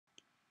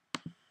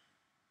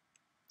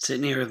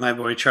Sitting here with my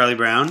boy Charlie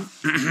Brown.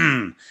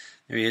 There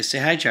he is. Say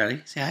hi,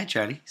 Charlie. Say hi,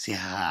 Charlie. Say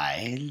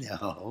hi.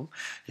 Hello.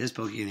 Just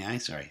poke you in the eye.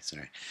 Sorry.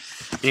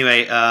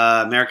 Anyway,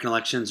 American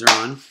elections are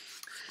on.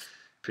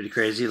 Pretty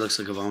crazy. It looks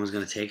like Obama's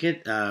going to take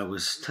it. It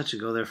was touch and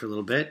go there for a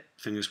little bit.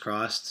 Fingers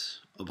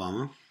crossed,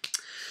 Obama.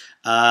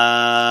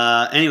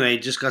 Anyway,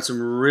 just got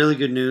some really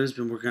good news.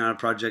 Been working on a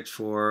project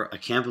for, I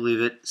can't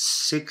believe it,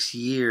 6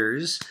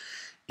 years.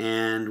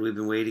 And we've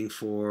been waiting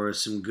for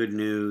some good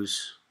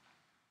news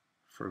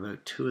for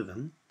about 2 of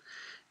them.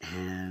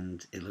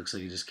 And it looks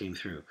like it just came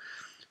through.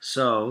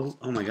 So,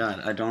 oh my God,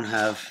 I don't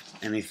have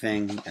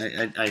anything.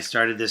 I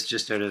started this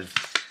just out of,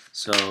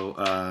 so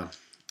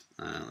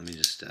let me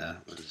just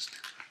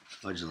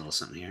fudge a little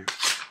something here.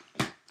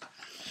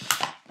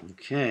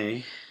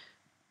 Okay.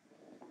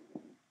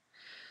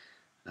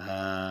 What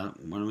am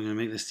I going to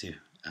make this to?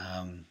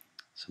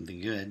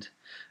 Something good.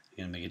 I'm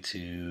going to make it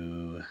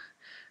to,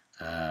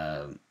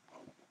 yeah,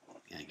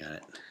 I got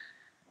it.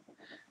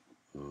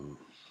 Ooh.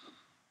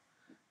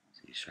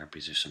 See,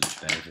 Sharpies are so much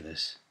better for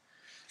this.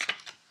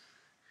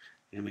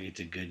 I'm going to make it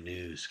to good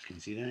news. Can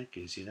you see that?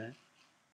 Can you see that?